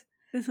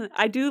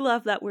I do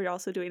love that we're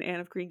also doing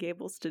Anne of Green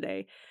Gables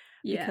today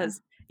Yeah.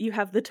 because you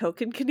have the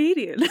token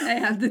Canadian. I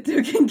have the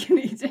token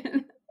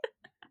Canadian.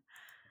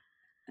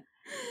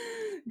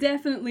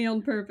 Definitely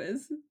on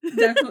purpose.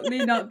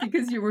 Definitely not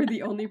because you were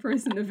the only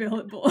person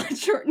available at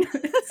short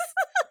notice.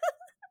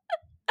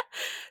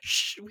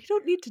 Shh, we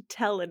don't need to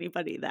tell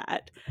anybody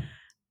that.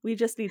 We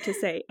just need to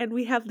say, and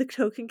we have the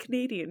token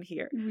Canadian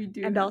here. We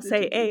do And have I'll the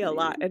say token A a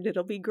lot, Canadian. and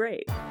it'll be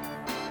great.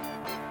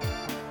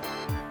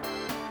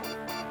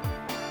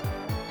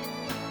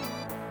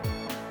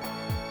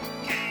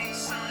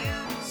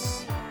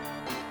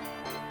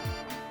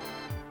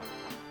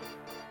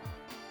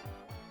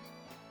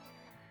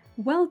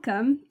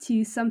 Welcome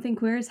to Something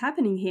Queer is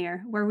Happening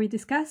Here, where we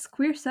discuss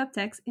queer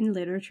subtext in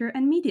literature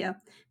and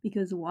media.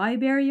 Because why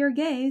bury your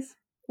gays?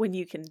 When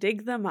you can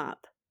dig them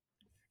up.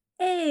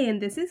 Hey,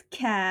 and this is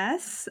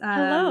Cass.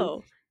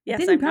 Hello. I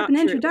Yes, didn't I'm prep not an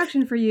Drew.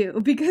 introduction for you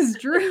because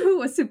Drew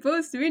was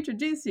supposed to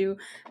introduce you,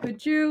 but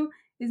Drew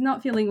is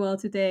not feeling well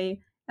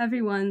today.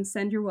 Everyone,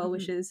 send your well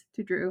wishes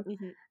to Drew.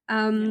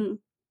 Yeah.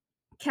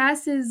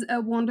 Cass is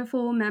a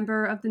wonderful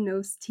member of the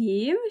NOS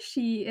team.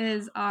 She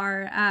is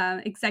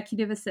our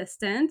executive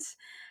assistant.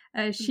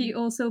 She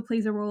also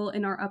plays a role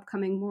in our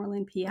upcoming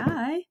Moreland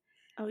PI.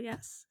 Oh,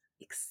 yes.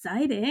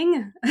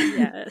 Exciting.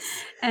 Yes.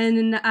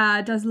 And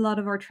does a lot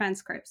of our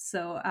transcripts.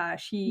 So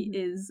she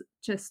is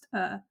just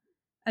an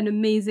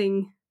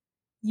amazing,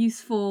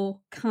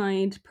 useful,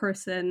 kind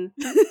person.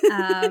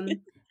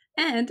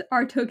 And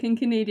our token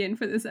Canadian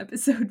for this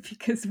episode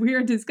because we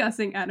are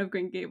discussing Anne of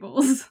Green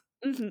Gables.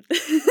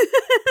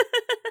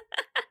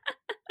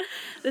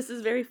 This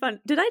is very fun.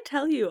 Did I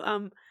tell you?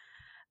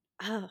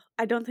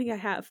 I don't think I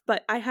have,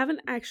 but I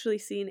haven't actually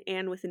seen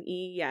Anne with an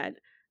E yet.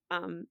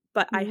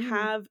 But I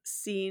have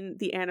seen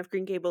the Anne of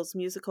Green Gables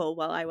musical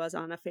while I was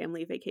on a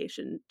family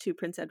vacation to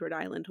Prince Edward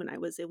Island when I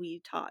was a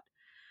wee tot.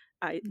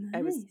 I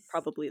was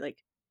probably like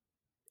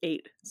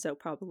 8, so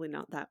probably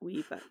not that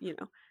wee, but you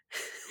know.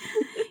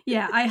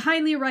 Yeah, I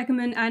highly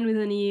recommend Anne with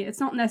an E. It's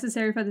not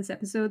necessary for this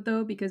episode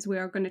though, because we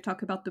are going to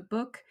talk about the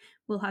book.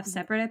 We'll have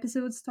separate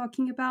episodes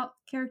talking about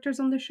characters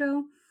on the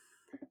show.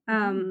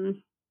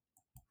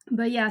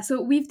 But yeah,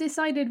 so we've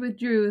decided with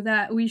Drew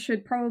that we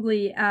should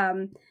probably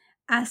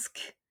ask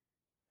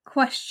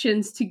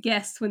questions to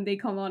guests when they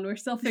come on. We're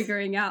still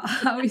figuring out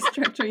how we're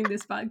structuring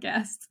this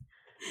podcast.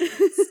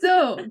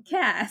 So,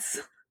 Cass,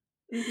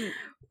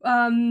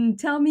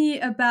 tell me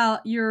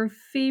about your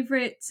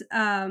favorite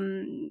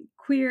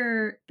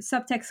queer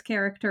subtext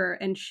character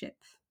and ship.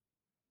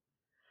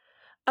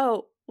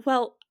 Oh,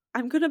 well,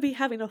 I'm going to be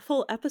having a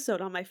full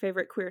episode on my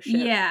favorite queer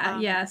ship.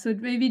 Yeah. So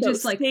maybe so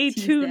just like stay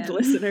tuned, them.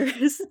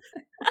 listeners.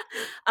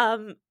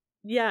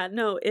 Yeah,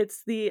 no,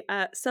 it's the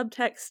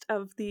subtext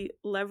of the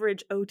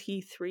Leverage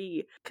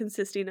OT3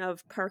 consisting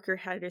of Parker,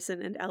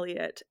 Henderson, and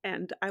Elliot.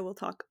 And I will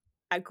talk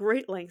at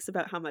great lengths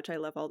about how much I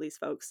love all these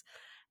folks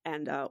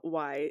and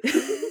why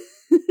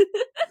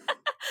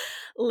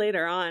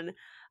later on.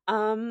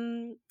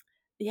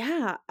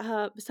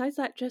 Besides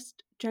that,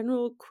 just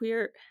general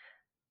queer.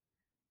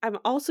 I'm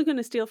also going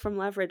to steal from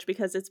Leverage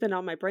because it's been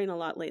on my brain a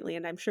lot lately,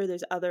 and I'm sure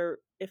there's other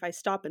if I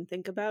stop and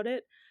think about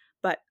it.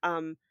 But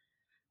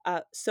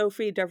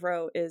Sophie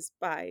Devereaux is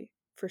bi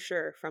for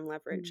sure from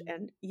Leverage,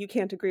 and you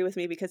can't agree with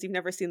me because you've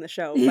never seen the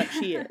show, but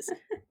she is.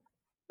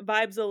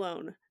 Vibes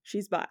alone,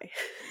 she's bi.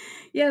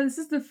 Yeah, this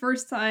is the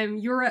first time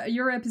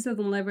your episode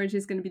on Leverage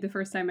is going to be the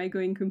first time I go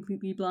in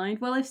completely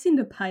blind. Well, I've seen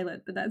the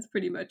pilot, but that's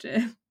pretty much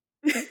it.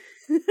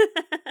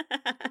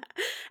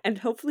 And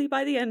hopefully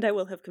by the end I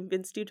will have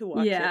convinced you to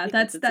watch it. Yeah,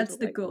 that's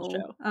the goal.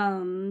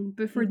 Show.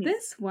 But for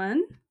this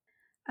one,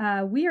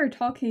 we are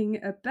talking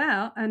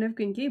about Anne of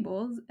Green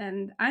Gables,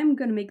 and I'm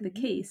going to make the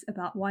case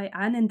about why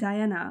Anne and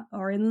Diana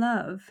are in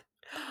love.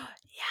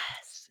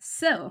 Yes.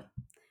 So,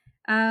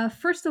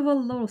 first of all,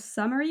 a little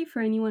summary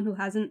for anyone who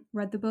hasn't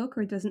read the book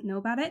or doesn't know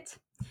about it.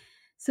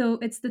 So,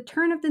 it's the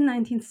turn of the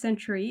 19th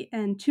century,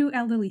 and 2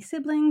 elderly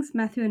siblings,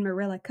 Matthew and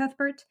Marilla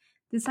Cuthbert,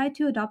 decide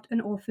to adopt an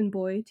orphan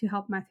boy to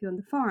help Matthew on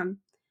the farm.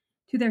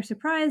 To their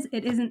surprise,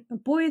 it isn't a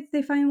boy that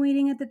they find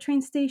waiting at the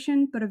train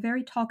station, but a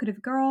very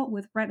talkative girl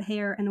with red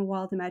hair and a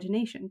wild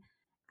imagination.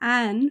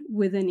 Anne,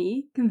 with an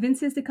E,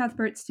 convinces the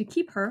Cuthberts to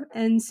keep her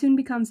and soon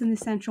becomes an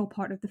essential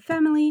part of the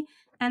family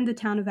and the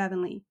town of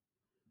Avonlea.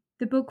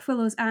 The book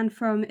follows Anne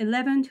from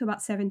 11 to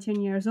about 17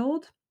 years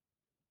old.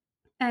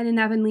 And in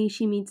Avonlea,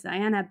 she meets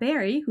Diana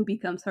Barry, who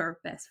becomes her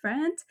best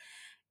friend,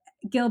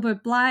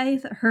 Gilbert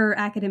Blythe, her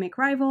academic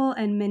rival,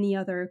 and many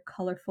other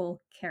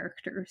colorful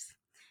characters.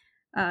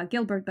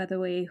 Gilbert, by the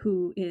way,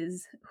 who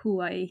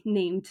I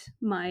named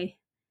my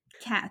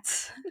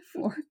cat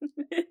for.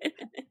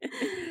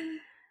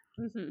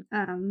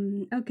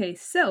 Okay,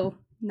 so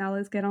now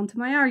let's get on to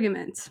my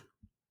argument.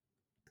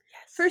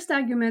 Yes. First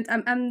argument,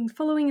 I'm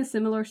following a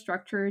similar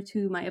structure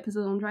to my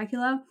episode on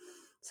Dracula,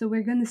 so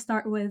we're going to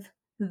start with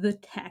the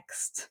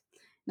text.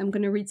 And I'm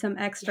going to read some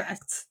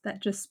extracts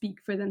that just speak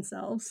for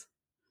themselves.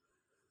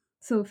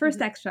 So,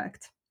 first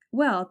extract.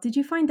 Well, did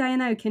you find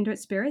Diana a kindred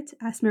spirit?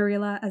 Asked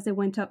Marilla as they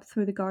went up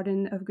through the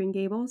garden of Green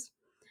Gables.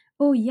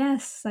 Oh,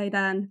 yes, sighed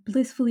Anne,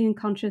 blissfully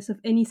unconscious of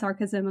any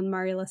sarcasm on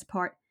Marilla's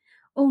part.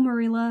 Oh,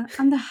 Marilla,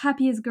 I'm the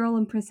happiest girl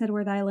on Prince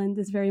Edward Island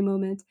this very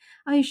moment.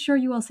 I assure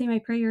you I'll say my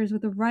prayers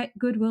with the right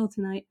goodwill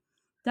tonight.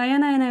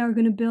 Diana and I are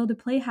going to build a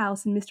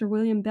playhouse in Mr.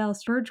 William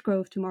Bell's birch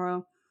grove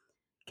tomorrow.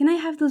 Can I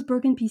have those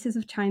broken pieces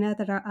of china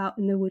that are out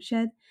in the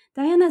woodshed?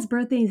 Diana's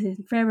birthday is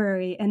in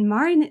February and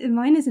mine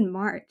is in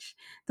March.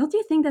 Don't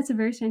you think that's a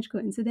very strange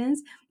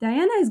coincidence?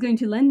 Diana is going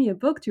to lend me a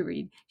book to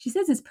read. She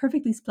says it's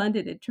perfectly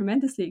splendid and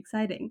tremendously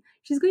exciting.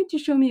 She's going to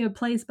show me a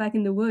place back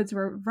in the woods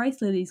where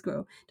rice lilies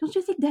grow. Don't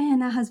you think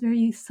Diana has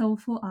very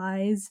soulful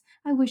eyes?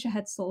 I wish I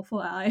had soulful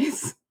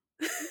eyes.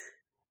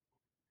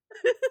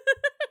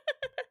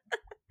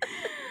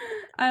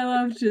 I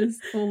love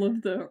just all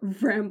of the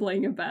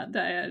rambling about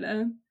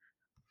Diana.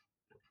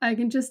 I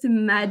can just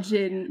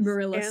imagine yes.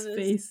 Marilla's Anna's...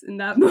 face in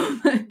that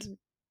moment.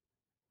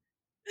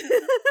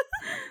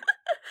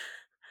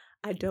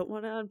 I don't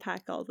want to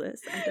unpack all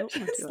this. I don't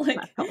want to like,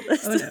 unpack all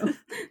this. Oh no,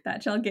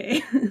 that shall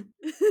gay.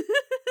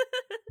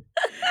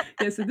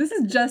 Yeah, so this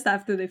is just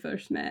after they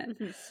first met.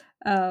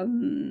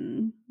 Oh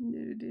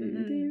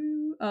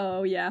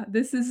yeah,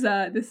 this is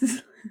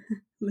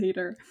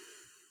later.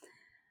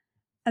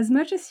 As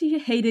much as she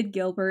hated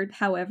Gilbert,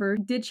 however,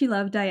 did she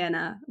love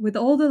Diana, with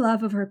all the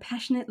love of her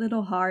passionate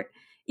little heart,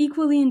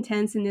 equally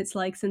intense in its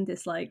likes and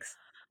dislikes.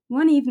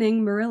 One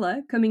evening,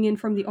 Marilla, coming in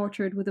from the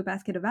orchard with a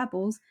basket of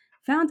apples,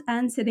 found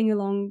Anne sitting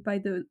along by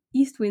the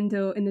east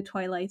window in the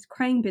twilight,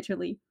 crying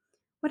bitterly.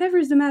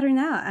 "Whatever's the matter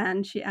now,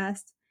 Anne?" she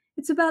asked.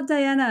 "It's about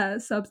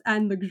Diana," sobbed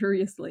Anne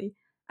luxuriously.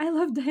 "I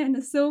love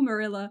Diana so,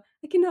 Marilla.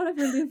 I cannot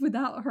ever live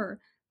without her.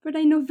 But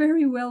I know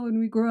very well when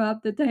we grow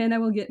up that Diana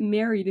will get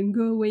married and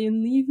go away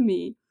and leave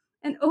me.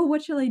 And oh,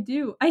 what shall I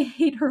do? I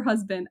hate her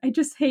husband. I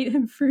just hate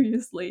him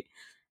furiously.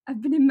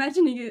 I've been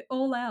imagining it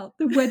all out,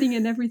 the wedding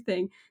and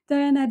everything.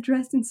 Diana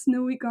dressed in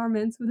snowy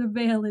garments with a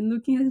veil and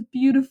looking as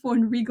beautiful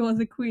and regal as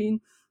a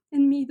queen.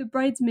 And me, the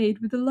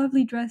bridesmaid, with a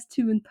lovely dress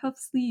too and puffed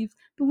sleeves,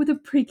 but with a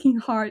breaking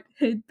heart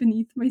hid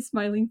beneath my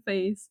smiling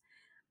face.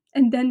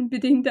 And then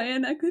bidding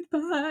Diana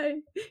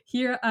goodbye."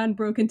 Here Anne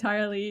broke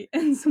entirely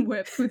and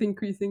wept with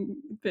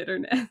increasing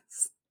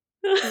bitterness.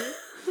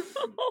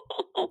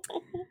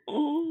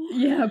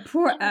 Yeah,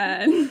 poor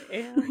Anne.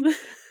 It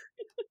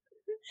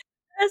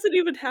hasn't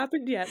even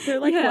happened yet. They're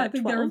like, yeah, what, I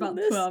think they're 12 about in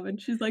this? 12,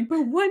 and she's like,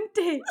 but one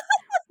day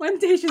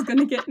she's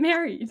gonna get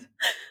married.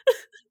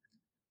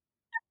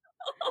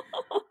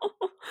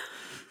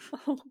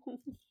 Oh,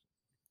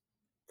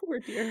 poor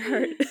dear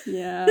heart.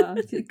 Yeah,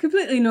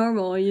 completely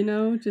normal,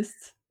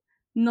 just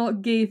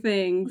not gay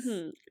things.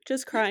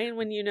 Just crying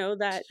when you know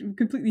that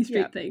completely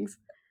straight things.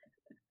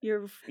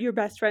 Your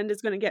best friend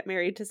is going to get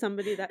married to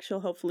somebody that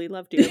she'll hopefully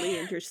love dearly,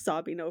 and you're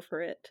sobbing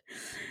over it.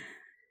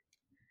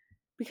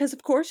 Because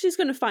of course she's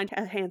going to find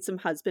a handsome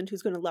husband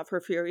who's going to love her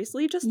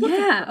furiously. Just look at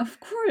her. Yeah, of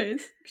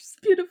course. She's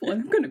beautiful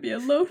and I'm going to be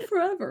alone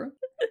forever.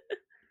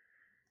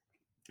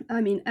 I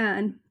mean,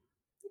 Anne,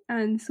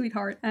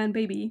 sweetheart, Anne,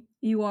 baby,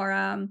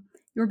 you're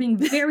being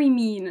very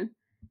mean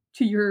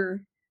to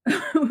your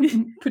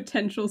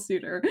potential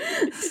suitor.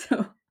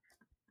 So,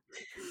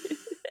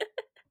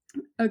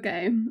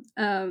 okay.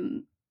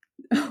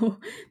 Oh,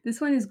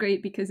 this one is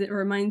great because it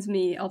reminds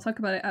me, I'll talk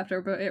about it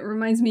after, but it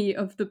reminds me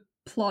of the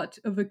plot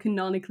of a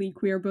canonically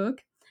queer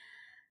book.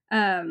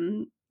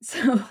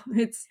 So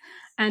it's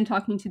Anne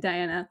talking to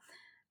Diana.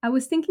 "I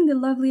was thinking the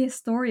loveliest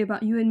story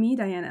about you and me,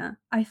 Diana.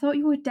 I thought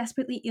you were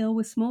desperately ill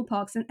with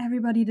smallpox and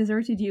everybody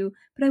deserted you,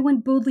 but I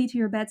went boldly to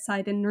your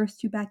bedside and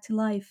nursed you back to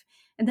life.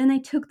 And then I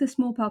took the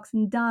smallpox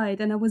and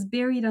died, and I was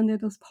buried under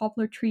those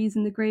poplar trees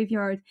in the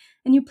graveyard,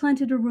 and you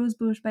planted a rose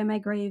bush by my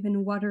grave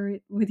and watered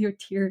it with your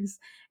tears,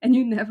 and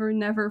you never,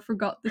 never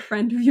forgot the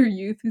friend of your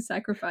youth who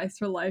sacrificed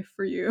her life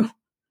for you."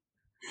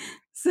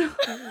 So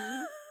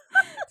I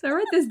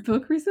read this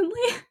book recently.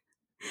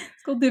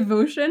 It's called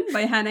Devotion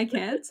by Hannah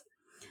Kent.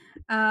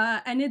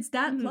 And it's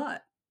that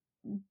plot.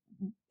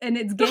 And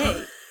it's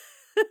gay.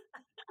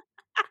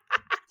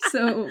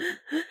 So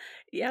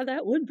yeah,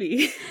 that would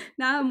be.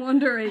 Now I'm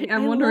wondering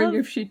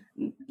if she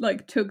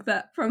took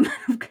that from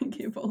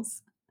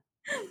Gables.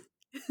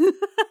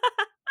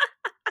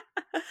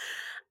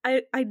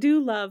 I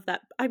do love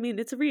that. I mean,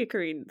 it's a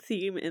reoccurring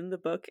theme in the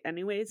book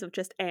anyways, of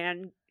just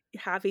Anne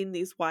having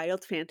these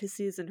wild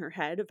fantasies in her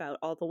head about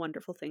all the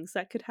wonderful things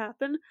that could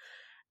happen.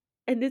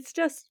 And it's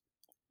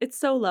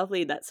so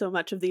lovely that so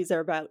much of these are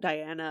about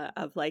Diana,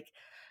 of like,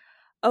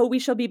 oh, we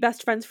shall be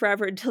best friends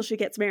forever until she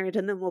gets married,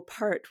 and then we'll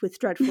part with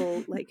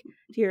dreadful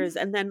tears,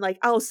 and then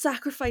I'll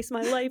sacrifice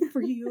my life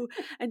for you,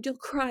 and you'll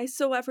cry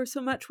so ever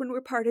so much when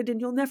we're parted, and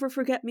you'll never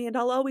forget me, and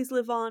I'll always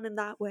live on in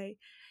that way.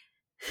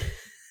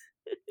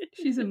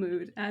 She's a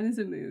mood. Anne is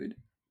a mood.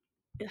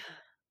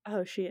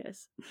 Oh, she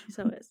is. She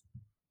so is.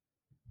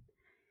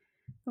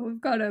 Well,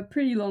 we've got a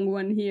pretty long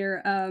one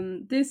here.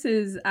 This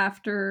is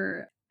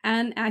after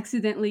Anne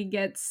accidentally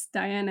gets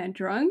Diana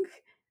drunk,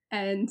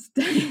 and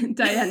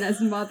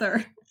Diana's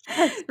mother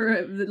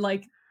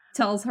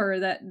tells her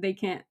that they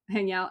can't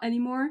hang out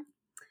anymore.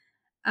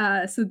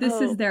 So this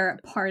is their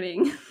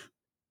parting.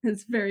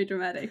 It's very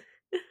dramatic.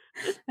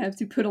 I have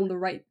to put on the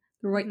right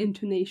Mhm.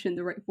 intonation,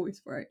 the right voice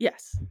for it.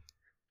 Yes.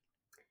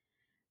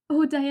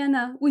 Oh,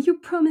 Diana, will you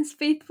promise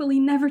faithfully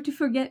never to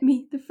forget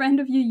me, the friend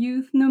of your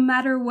youth, no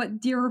matter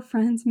what dearer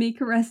friends may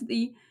caress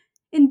thee?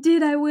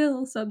 Indeed I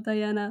will, sobbed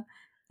Diana,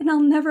 and I'll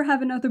never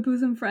have another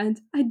bosom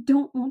friend. I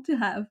don't want to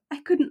have.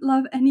 I couldn't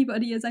love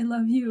anybody as I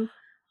love you.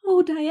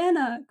 Oh,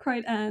 Diana,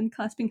 cried Anne,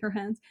 clasping her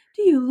hands,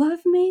 do you love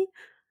me?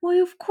 Why,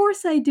 of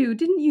course I do.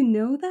 Didn't you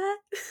know that?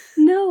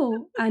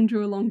 No, Anne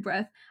drew a long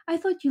breath. I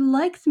thought you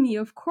liked me,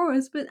 of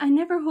course, but I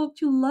never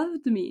hoped you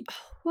loved me.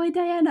 Why,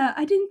 Diana,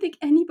 I didn't think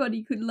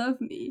anybody could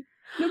love me.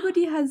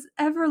 Nobody has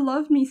ever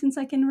loved me since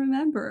I can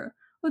remember.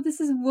 Oh,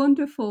 this is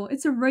wonderful.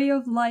 It's a ray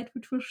of light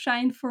which will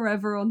shine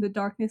forever on the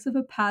darkness of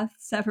a path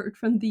severed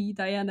from thee,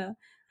 Diana.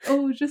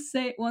 Oh, just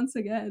say it once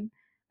again.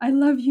 I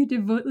love you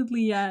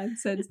devotedly, Anne,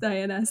 said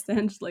Diana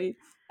stanchly.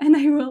 And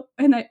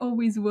I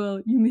always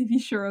will, you may be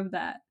sure of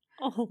that.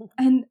 Oh.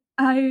 And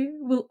I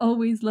will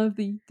always love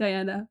thee,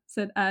 Diana,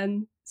 said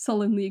Anne,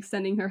 solemnly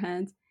extending her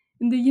hand.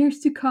 In the years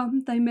to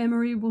come, thy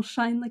memory will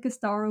shine like a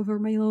star over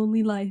my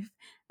lonely life,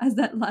 as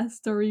that last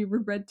story we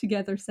read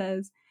together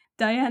says.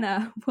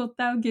 Diana, wilt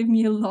thou give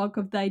me a lock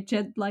of thy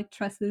jet-like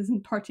tresses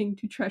in parting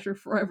to treasure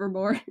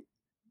forevermore?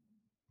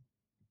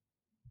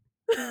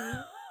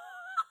 You're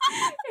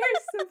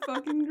so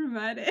fucking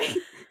dramatic.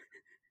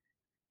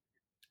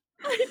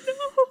 I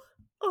know.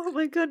 Oh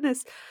my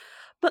goodness.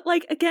 But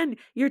like again,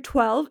 you're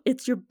 12,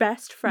 it's your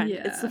best friend.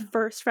 It's the Yeah,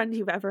 first friend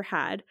you've ever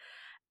had.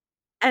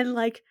 And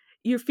like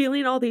you're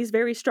feeling all these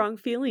very strong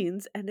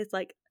feelings and it's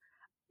like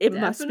it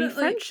must be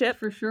definitely, friendship.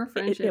 for sure, It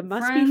friendship.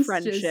 must be Friends just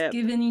friendship.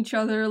 giving each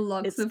other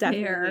locks It's of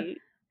hair definitely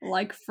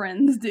like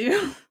friends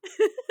do.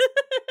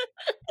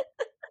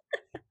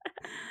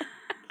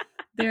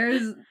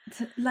 There's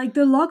like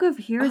the log of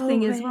hair Oh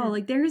thing as well. man.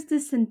 Like there's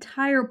this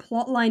entire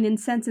plot line in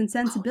Sense and Oh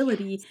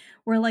Sensibility yes.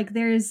 where like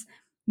there's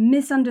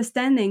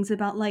misunderstandings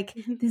about like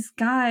Mhm. this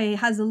guy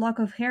has a lock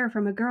of hair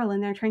from a girl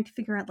and they're trying to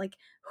figure out like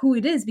who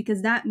it is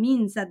because that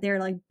means that they're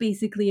like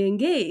basically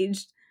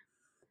engaged.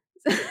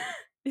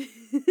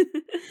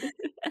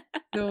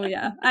 So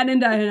yeah, Anne and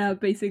Diana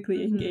basically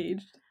Mhm.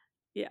 engaged.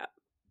 Yeah.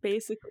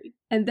 Basically.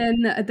 And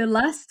then the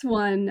last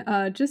one,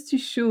 just to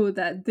show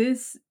that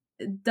this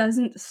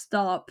doesn't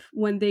stop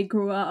when they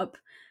grow up.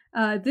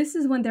 This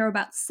is when they're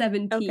about Okay.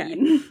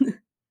 17.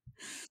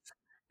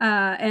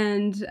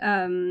 And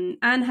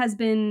Anne has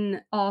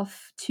been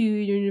off to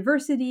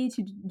university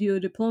to do a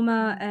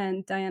diploma, Mhm.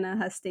 and Diana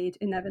has stayed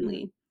in Mhm.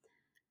 Avonlea.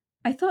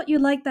 I thought you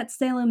liked that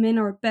Salem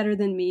Minor better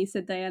than me,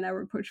 said Diana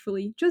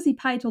reproachfully. Josie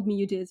Pye told me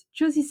you did.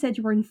 Josie said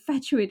you were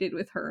infatuated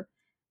with her.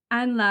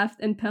 Anne laughed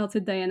and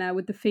pelted Diana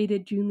with the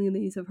faded June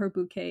lilies of her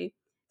bouquet.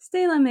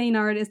 Stella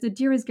Maynard is the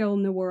dearest girl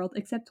in the world,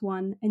 except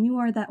one, and you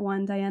are that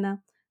one,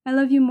 Diana. I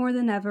love you more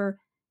than ever,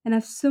 and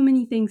have so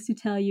many things to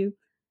tell you.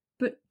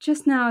 But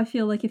just now I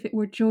feel like if it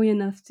were joy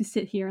enough to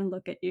sit here and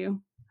look at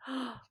you.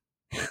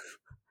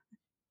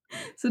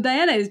 So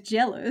Diana is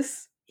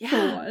jealous, for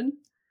Yeah. one.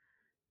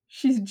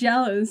 She's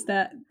jealous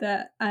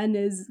that Anne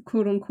is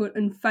quote unquote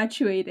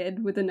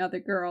infatuated with another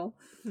girl.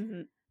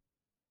 Mhm.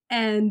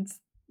 And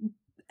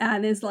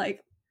Anne is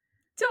like,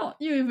 don't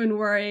you even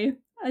worry.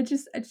 I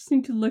just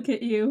need to look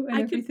at you and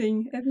I could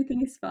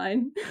everything is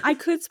fine. I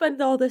could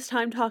spend all this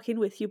time talking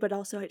with you, but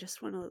also I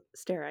just want to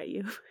stare at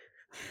you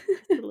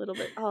just a little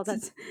bit. Oh,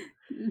 that's Just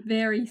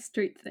very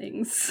straight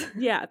things.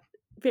 yeah,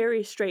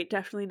 very straight,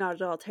 definitely not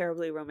at all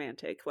terribly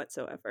romantic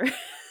whatsoever.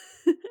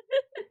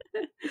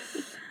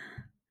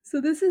 So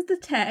this is the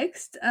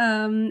text,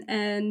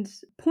 and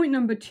point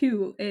number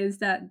 2 is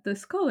that the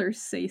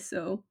scholars say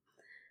so.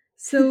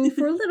 So,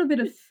 for a little bit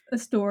of a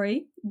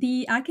story,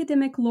 the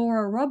academic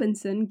Laura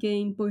Robinson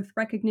gained both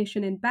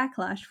recognition and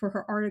backlash for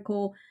her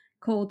article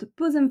called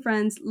Bosom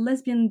Friends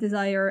Lesbian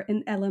Desire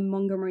in Ellen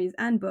Montgomery's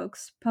Anne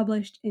Books,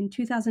 published in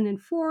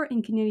 2004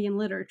 in Canadian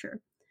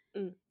Literature.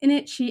 Mm, In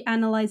it, she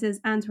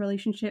analyzes Anne's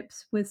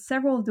relationships with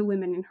several of the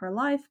women in her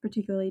life,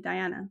 particularly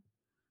Diana.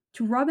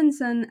 To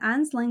Robinson,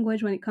 Anne's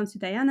language when it comes to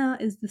Diana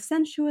is the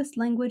sensuous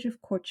language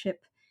of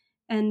courtship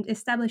and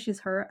establishes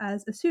her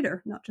as a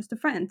suitor, not just a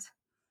friend.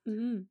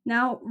 mm,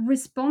 Now,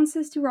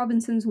 responses to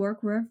Robinson's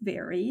work were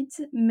varied.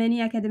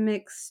 Many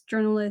academics,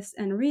 journalists,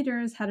 and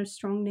readers had a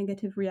strong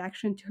negative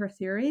reaction to her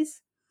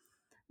theories.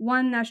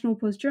 One National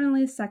Post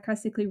journalist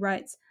sarcastically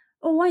writes,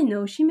 "Oh, I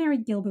know, she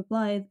married Gilbert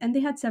Blythe, and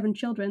they had 7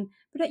 children,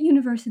 but at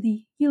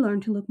university, you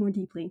learn to look more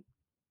deeply."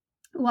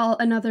 While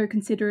another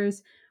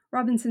considers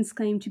Robinson's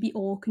claim to be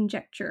all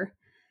conjecture.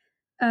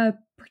 A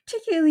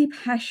particularly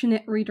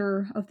passionate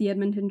reader of the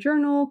Edmonton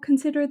Journal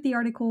considered the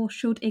article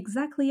showed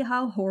exactly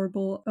how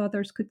horrible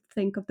others could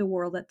think of the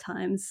world at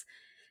times,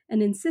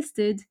 and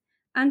insisted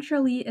Anne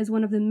Shirley is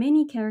one of the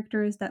many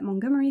characters that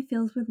Montgomery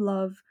fills with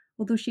love,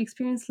 although she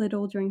experienced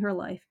little during her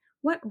life.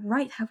 What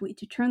right have we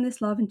to turn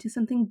this love into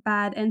something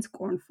bad and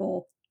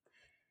scornful?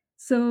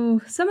 So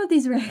some of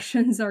these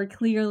reactions are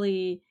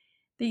clearly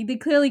they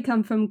clearly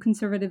come from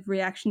conservative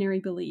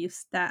reactionary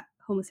beliefs that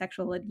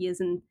homosexuality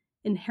is an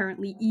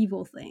inherently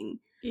evil thing.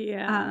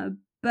 yeah. Uh,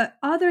 But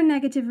other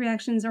negative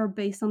reactions are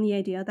based on the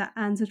idea that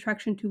Anne's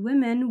attraction to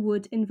women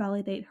would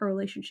invalidate her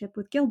relationship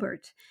with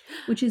Gilbert,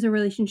 which is a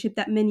relationship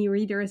that many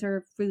readers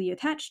are really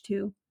attached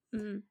to.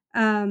 Mm.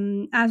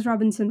 As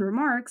Robinson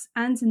remarks,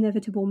 Anne's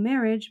inevitable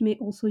marriage may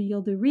also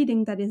yield a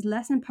reading that is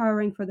less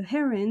empowering for the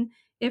heroine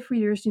if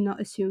readers do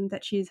not assume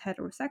that she is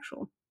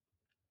heterosexual.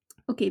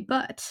 Okay,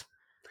 but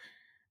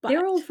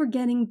they're all But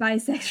forgetting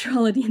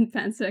bisexuality and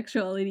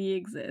pansexuality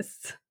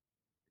exists.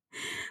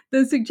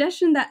 The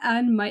suggestion that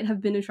Anne might have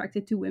been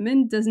attracted to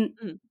women doesn't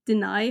mm,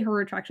 deny her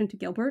attraction to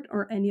Gilbert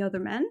or any other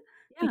man.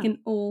 They yeah, can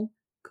all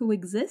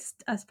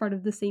coexist as part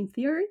of the same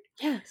theory.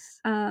 yes.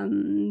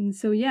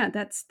 So yeah,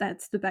 that's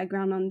the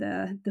background on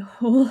the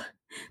whole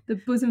the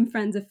bosom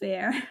friends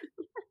affair.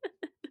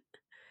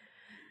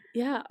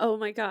 Yeah, oh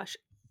my gosh.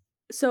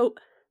 So,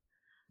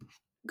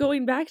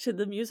 going back to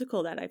the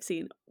musical that I've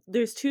seen,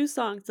 there's 2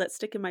 songs that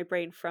stick in my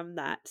brain from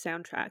that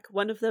soundtrack.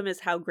 One of them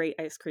is How Great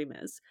Ice Cream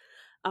Is.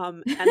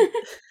 And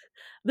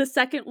the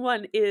second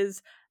one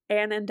is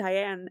Anne and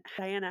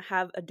Diana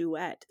have a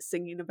duet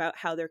singing about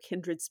how they're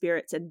kindred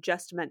spirits and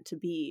just meant to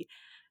be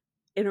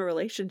in a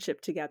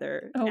relationship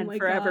together Oh and my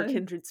forever god.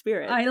 kindred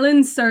spirits. I'll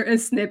insert a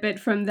snippet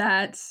from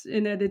that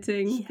in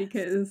editing Yes.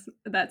 because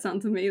that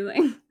sounds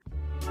amazing.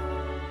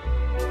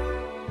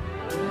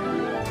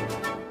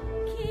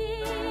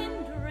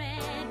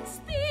 Kindred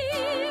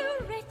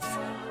spirits,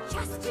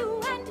 just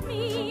you and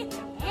me,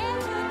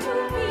 ever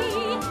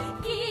to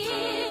be.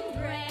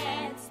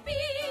 Kindred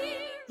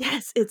spirits.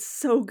 Yes, it's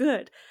so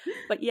good.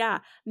 But yeah,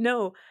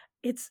 no,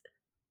 it's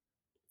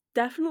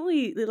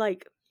definitely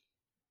like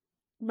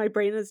my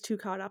brain is too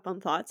caught up on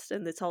thoughts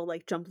and it's all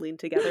like jumbling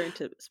together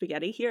into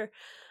spaghetti here.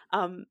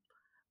 Um,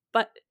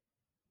 but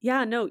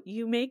yeah, no,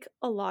 you make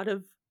a lot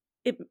of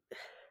it.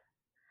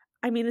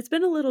 I mean, it's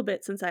been a little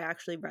bit since I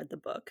actually read the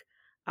book.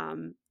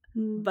 Um,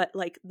 Mm, but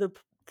like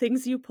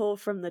things you pull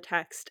from the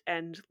text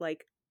and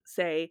like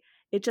say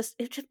it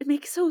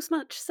makes so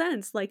much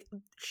sense. Like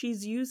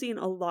she's using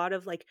a lot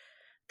of like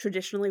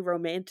traditionally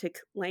romantic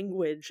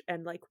language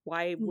and like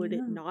why would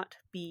it yeah. not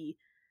be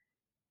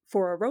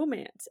for a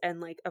romance?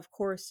 And like of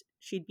course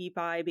she'd be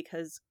bi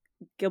because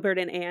Gilbert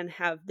and Anne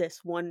have this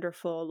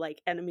wonderful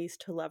like enemies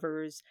to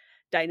lovers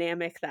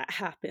dynamic that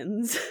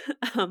happens.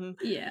 um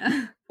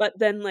Yeah. but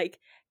then like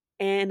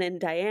Anne and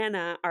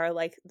Diana are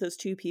like those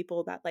two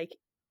people that like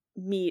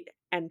meet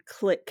and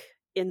click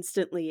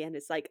instantly and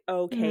it's like,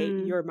 okay,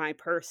 Mm. you're my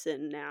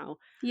person now.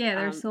 Yeah,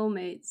 they're Um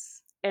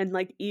soulmates. and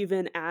like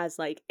even as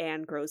like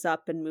Anne grows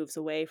up and moves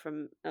away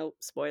from, oh,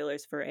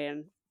 spoilers for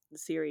Anne the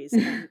series,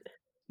 and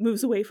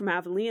moves away from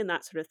Avonlea and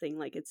that sort of thing,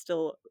 like it's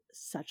still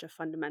such a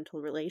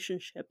fundamental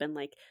relationship. And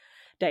like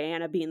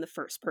Diana being the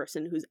first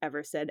person who's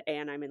ever said,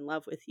 Anne, I'm in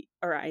love with you,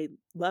 or I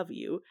love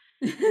you,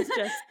 is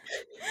just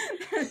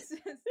That's just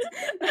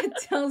that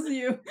tells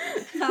you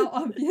how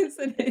obvious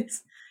it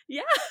is.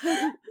 yeah.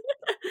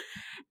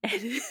 And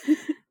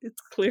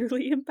it's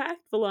clearly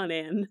impactful on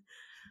Anne.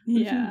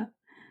 Yeah.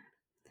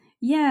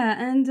 Yeah,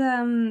 and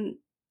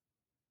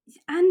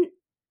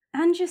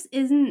Anne just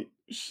isn't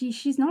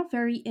she's not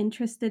very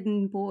interested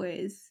in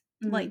boys,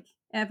 Mhm. like,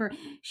 ever.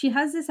 She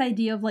has this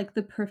idea of, like,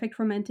 the perfect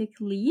romantic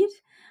lead,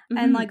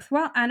 and, Mhm. like,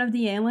 throughout Anne of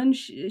the Island,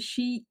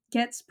 she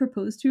gets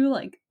proposed to,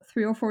 like,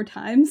 3 or 4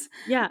 times,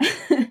 Yeah.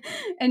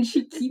 and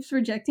she keeps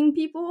rejecting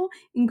people,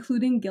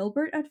 including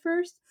Gilbert at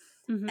first,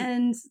 Mhm.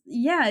 and,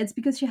 yeah, it's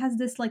because she has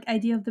this, like,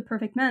 idea of the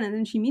perfect man, and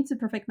then she meets the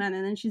perfect man,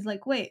 and then she's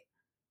like, "Wait,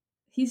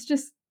 he's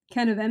just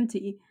kind of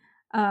empty."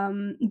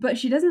 But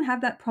she doesn't have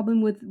that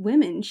problem with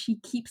women. She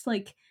keeps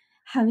like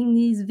having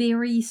these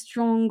very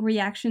strong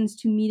reactions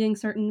to meeting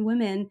certain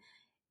women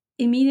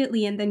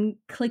immediately and then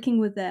clicking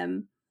with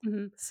them.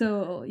 Mhm.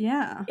 So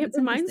yeah, It it's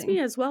reminds me interesting.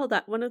 as well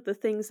that one of the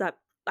things that,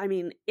 I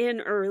mean,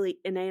 in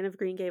Anne of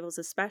Green Gables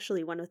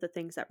especially, one of the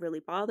things that really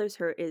bothers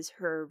her is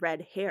her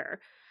red hair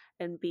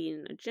and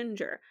being a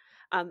ginger.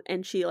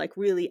 And she like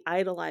really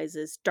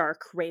idolizes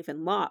dark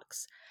raven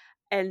locks.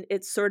 And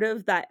it's sort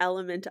of that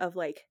element of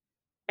like,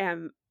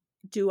 um,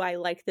 do I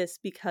like this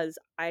because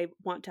I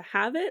want to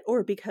have it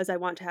or because I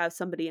want to have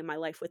somebody in my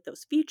life with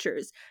those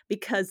features?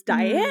 Because Mm,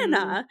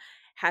 Diana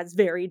has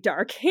very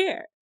dark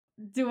hair.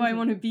 do I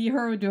want to be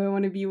her or do I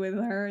want to be with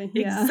her?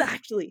 Yeah,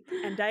 Exactly.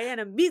 And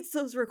Diana meets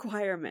those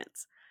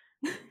requirements.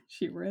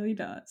 she really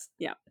does.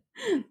 Yeah.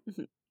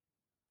 Mhm.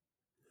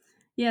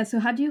 Yeah, so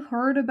had you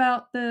heard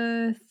about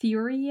the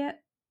theory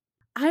yet?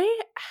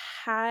 I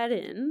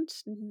hadn't,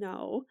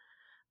 no.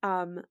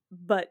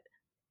 But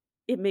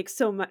it makes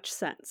so much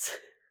sense.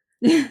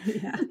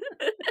 Yeah,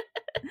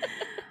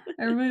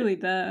 it really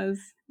does.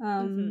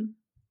 Mhm.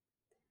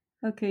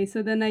 Okay,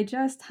 so then I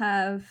just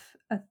have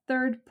a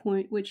third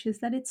point, which is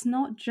that it's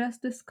not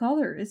just the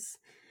scholars.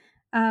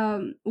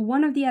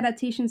 One of the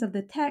adaptations of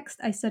the text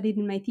I studied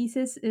in my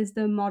thesis is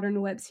the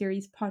modern web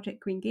series Project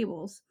Green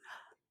Gables.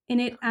 In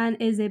it, Anne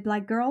is a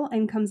black girl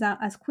and comes out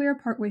as queer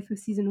partway through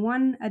season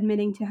one,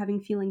 admitting to having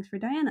feelings for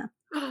Diana.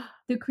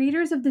 The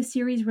creators of the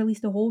series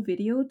released a whole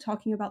video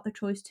talking about the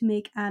choice to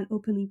make Anne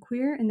openly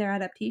queer in their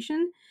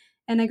adaptation,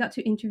 and I got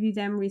to interview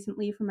them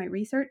recently for my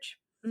research.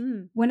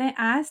 Mm. When I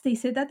asked, they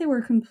said that they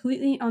were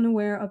completely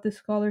unaware of the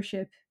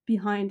scholarship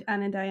behind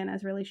Anne and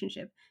Diana's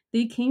relationship.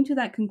 They came to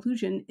that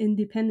conclusion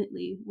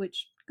independently,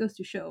 which goes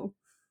to show.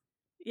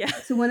 Yeah.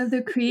 So one of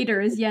the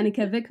creators,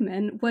 Yannicka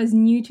Vickman, was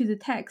new to the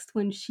text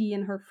when she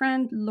and her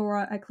friend,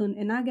 Laura Eklund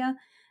Enaga,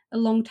 a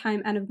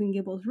longtime Anne of Green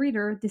Gables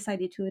reader,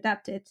 decided to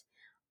adapt it.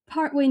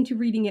 Partway into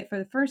reading it for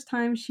the first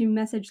time, she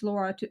messaged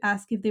Laura to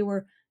ask if they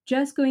were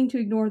just going to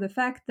ignore the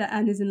fact that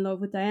Anne is in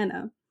love with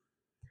Diana.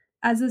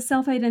 As a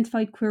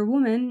self-identified queer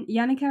woman,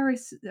 Yannicka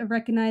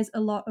recognized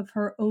a lot of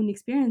her own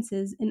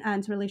experiences in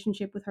Anne's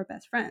relationship with her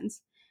best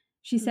friends.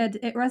 She said,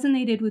 "It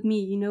resonated with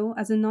me,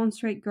 as a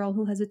non-straight girl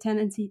who has a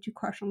tendency to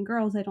crush on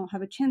girls I don't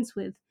have a chance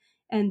with,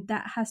 and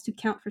that has to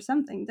count for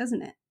something,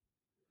 doesn't it?"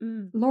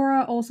 Mm.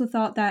 Laura also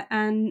thought that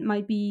Anne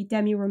might be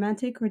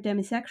demi-romantic or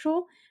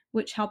demisexual,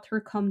 which helped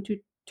her come to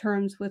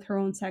terms with her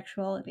own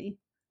sexuality.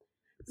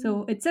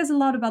 So it says a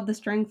lot about the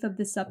strength of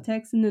the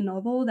subtext in the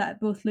novel that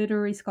both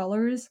literary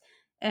scholars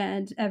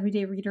and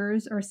everyday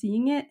readers are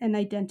seeing it and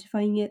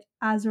identifying it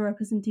as a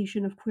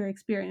representation of queer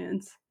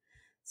experience.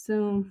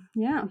 So,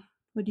 yeah,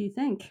 what do you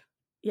think?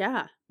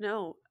 Yeah,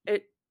 no,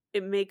 it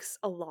makes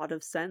a lot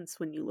of sense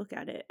when you look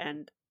at it,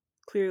 and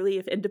clearly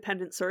if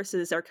independent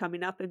sources are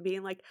coming up and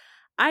being like,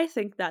 I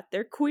think that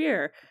they're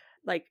queer,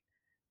 like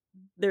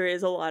there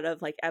is a lot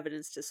of like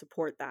evidence to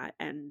support that.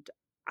 And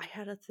I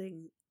had a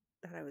thing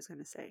that I was going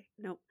to say.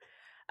 Nope.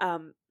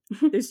 Um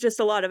there's just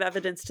a lot of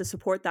evidence to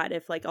support that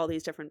if like all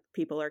these different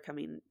people are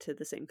coming to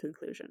the same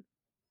conclusion.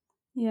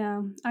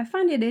 Yeah, I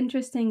find it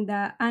interesting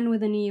that Anne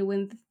with an E,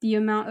 with the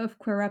amount of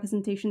queer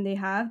representation they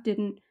have,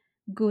 didn't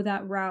go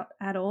that route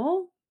at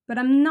all. But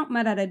I'm not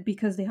mad at it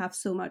because they have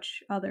so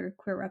much other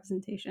queer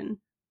representation.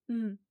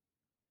 Mm.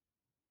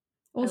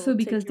 I Also will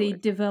take because your they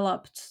word.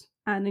 developed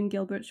Anne and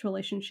Gilbert's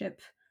relationship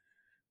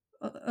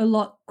a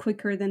lot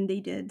quicker than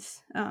they did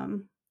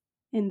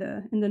in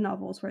the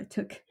novels, where it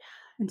took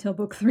until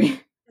book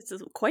 3. This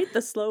is quite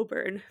the slow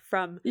burn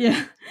from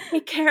Yeah.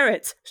 hey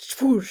carrots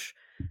swoosh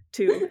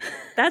to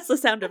that's the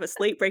sound of a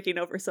slate breaking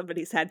over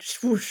somebody's head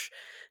swoosh.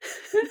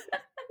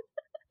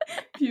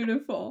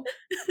 Beautiful.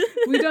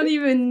 We don't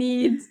even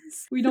need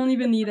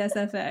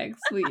SFX.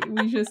 We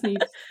just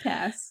need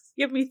casts.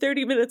 Give me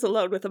 30 minutes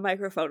alone with a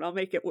microphone, I'll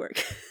make it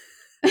work.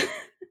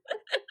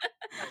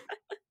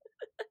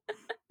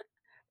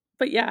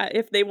 But yeah,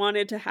 if they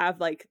wanted to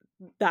have like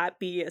that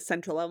be a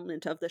central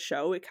element of the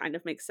show, it kind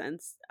of makes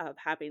sense of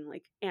having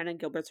like Anne and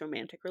Gilbert's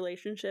romantic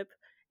relationship.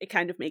 It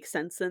kind of makes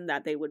sense then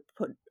that they would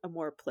put a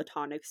more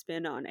platonic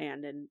spin on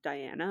Anne and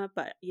Diana.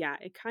 But yeah,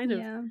 it kind of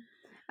Yeah.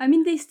 I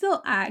mean, they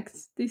still act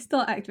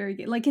very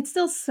good. Like, it's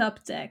still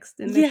subtext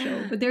in the show,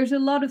 yeah. but there's a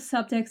lot of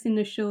subtext in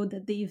the show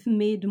that they've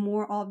made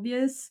more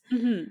obvious.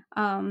 Mm-hmm.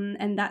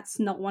 And that's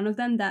not one of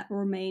them. That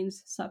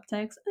remains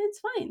subtext. It's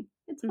fine.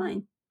 It's Mm-hmm.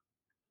 fine.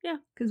 Yeah.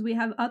 Because we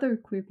have other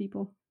queer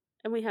people.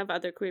 And we have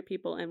other queer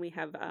people, and we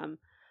have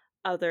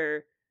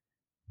other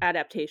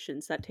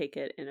adaptations that take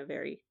it in a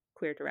very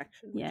queer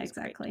direction, which Yeah, is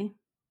great. exactly.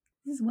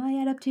 This is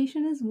why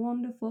adaptation is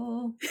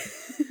wonderful.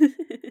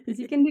 Because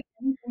you can do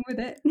anything with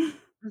it.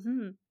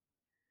 Mm-hmm.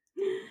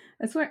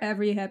 That's where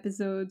every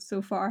episode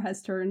so far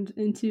has turned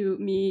into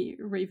me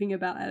raving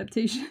about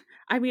adaptation.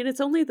 I mean, it's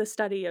only the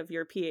study of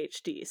your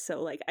PhD,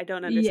 so like I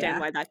don't understand Yeah.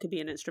 why that could be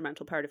an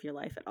instrumental part of your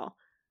life at all.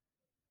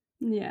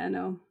 Yeah,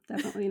 no,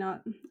 definitely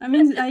not. I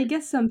mean, I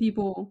guess some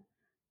people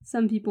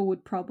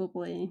would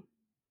probably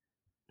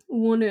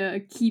want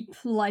to keep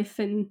life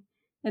and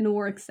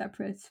work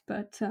separate,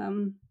 but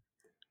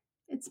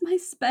it's my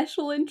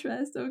special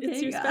interest, It's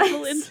okay, your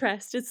special guys?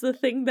 interest. It's the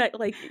thing that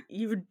like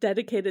you've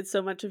dedicated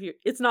so much of your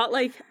it's not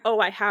like, oh,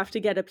 I have to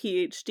get a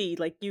PhD,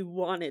 like you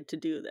wanted to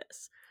do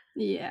this.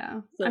 Yeah.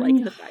 So I mean, like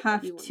you the fact that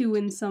have you wanted to to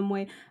in do some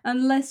way,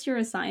 unless you're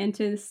a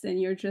scientist and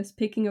you're just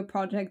picking a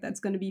project that's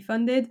going to be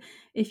funded.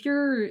 If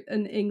you're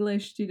an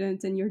English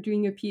student and you're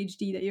doing a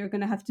PhD that you're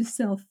going to have to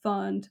self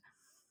fund,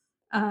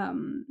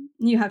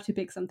 you have to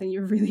pick something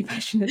you're really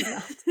passionate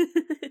about.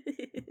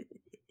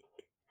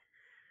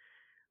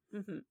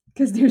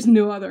 Because there's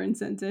no other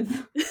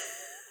incentive.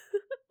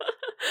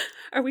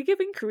 Are we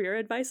giving career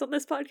advice on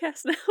this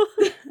podcast now?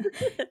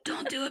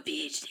 Don't do a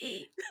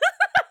PhD.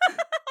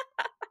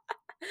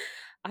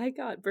 I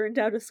got burned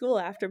out of school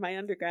after my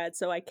undergrad,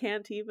 so I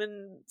can't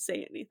even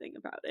say anything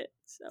about it.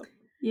 So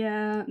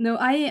Yeah, no,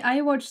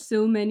 I watched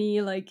so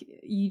many like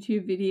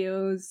YouTube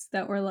videos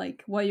that were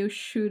like why you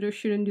should or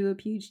shouldn't do a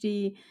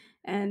PhD,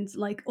 and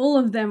like all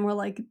of them were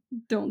like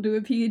don't do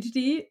a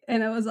PhD,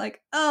 and I was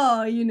like,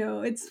 oh,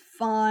 it's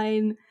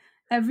fine.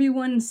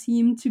 Everyone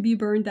seemed to be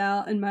burned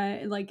out in my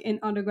in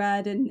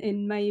undergrad and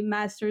in my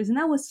masters, and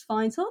that was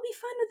fine. So I'll be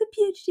fine with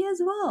the PhD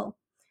as well.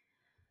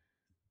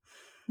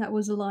 That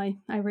was a lie.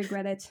 I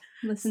regret it.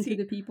 Listen to see,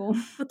 the people.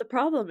 but the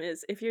problem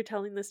is if you're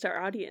telling this to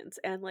our audience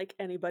and like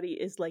anybody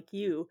is like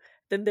you,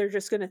 then they're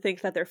just going to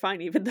think that they're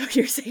fine even though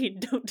you're saying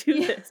don't do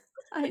Yeah, this.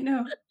 I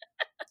know.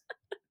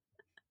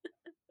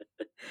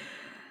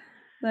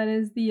 That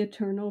is the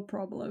eternal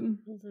problem.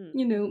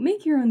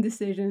 Make your own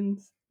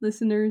decisions,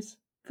 listeners,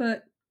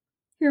 but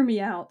hear me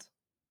out.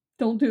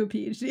 Don't do a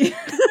PhD.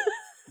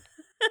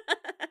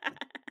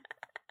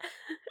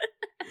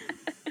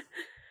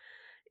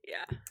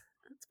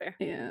 fair.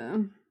 Yeah.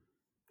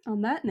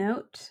 On that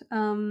note,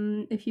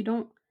 if you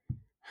don't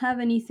have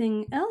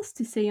anything else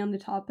to say on the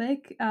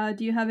topic,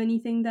 do you have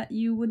anything that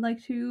you would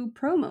like to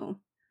promo?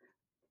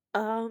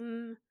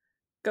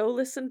 Go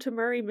listen to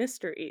Murray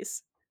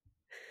Mysteries.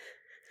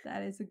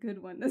 That is a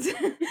good one. That's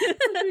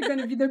actually going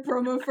to be the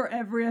promo for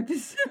every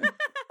episode.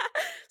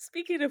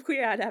 Speaking of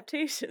queer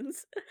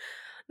adaptations,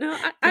 no,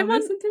 Go I'm on.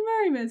 listen to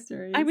Murray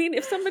Mysteries. I mean,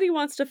 if somebody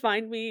wants to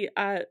find me,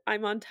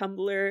 I'm on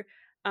Tumblr.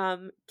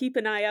 Keep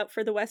an eye out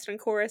for the Western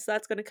Chorus.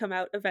 That's going to come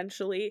out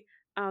eventually.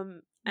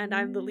 And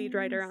I'm the lead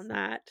writer on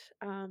that.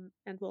 And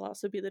will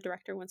also be the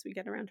director once we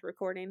get around to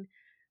recording.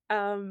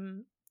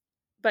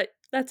 But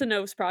that's a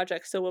Noves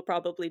project, so we'll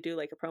probably do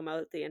like a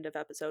promo at the end of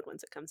episode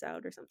once it comes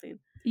out or something.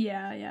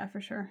 Yeah, for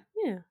sure.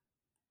 Yeah.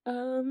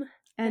 And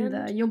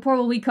you'll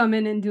probably come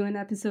in and do an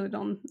episode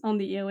on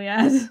the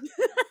Iliad.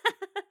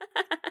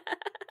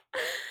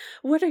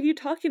 What are you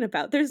talking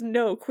about? There's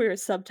no queer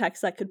subtext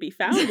that could be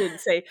found in,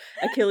 say,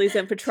 Achilles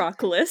and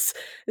Patroclus'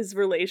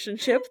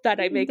 relationship that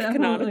I make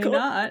Definitely canonical.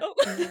 not.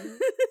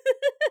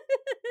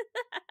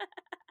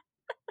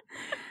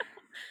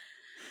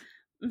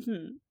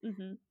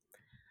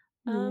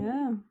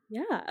 Oh.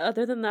 Yeah.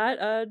 Other than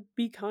that,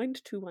 be kind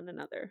to one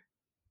another.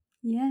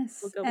 Yes,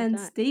 We'll go and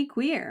with that. stay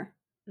queer.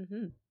 This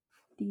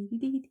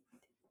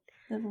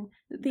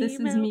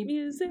is me.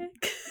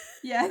 Music.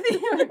 Yeah,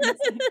 theme out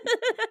music.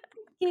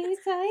 Gay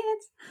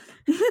science.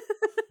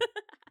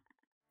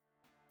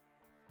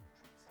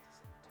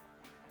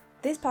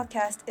 This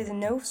podcast is a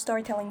No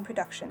Storytelling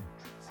production.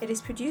 It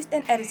is produced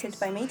and edited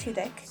by May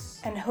Tudek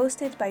and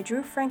hosted by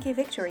Drew Frankie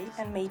Victory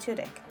and May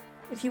Tudek.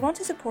 If you want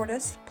to support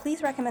us,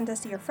 please recommend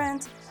us to your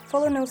friends,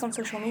 follow Noves on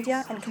social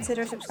media, and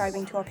consider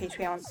subscribing to our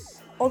Patreon.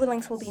 All the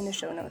links will be in the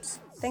show notes.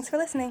 Thanks for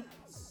listening.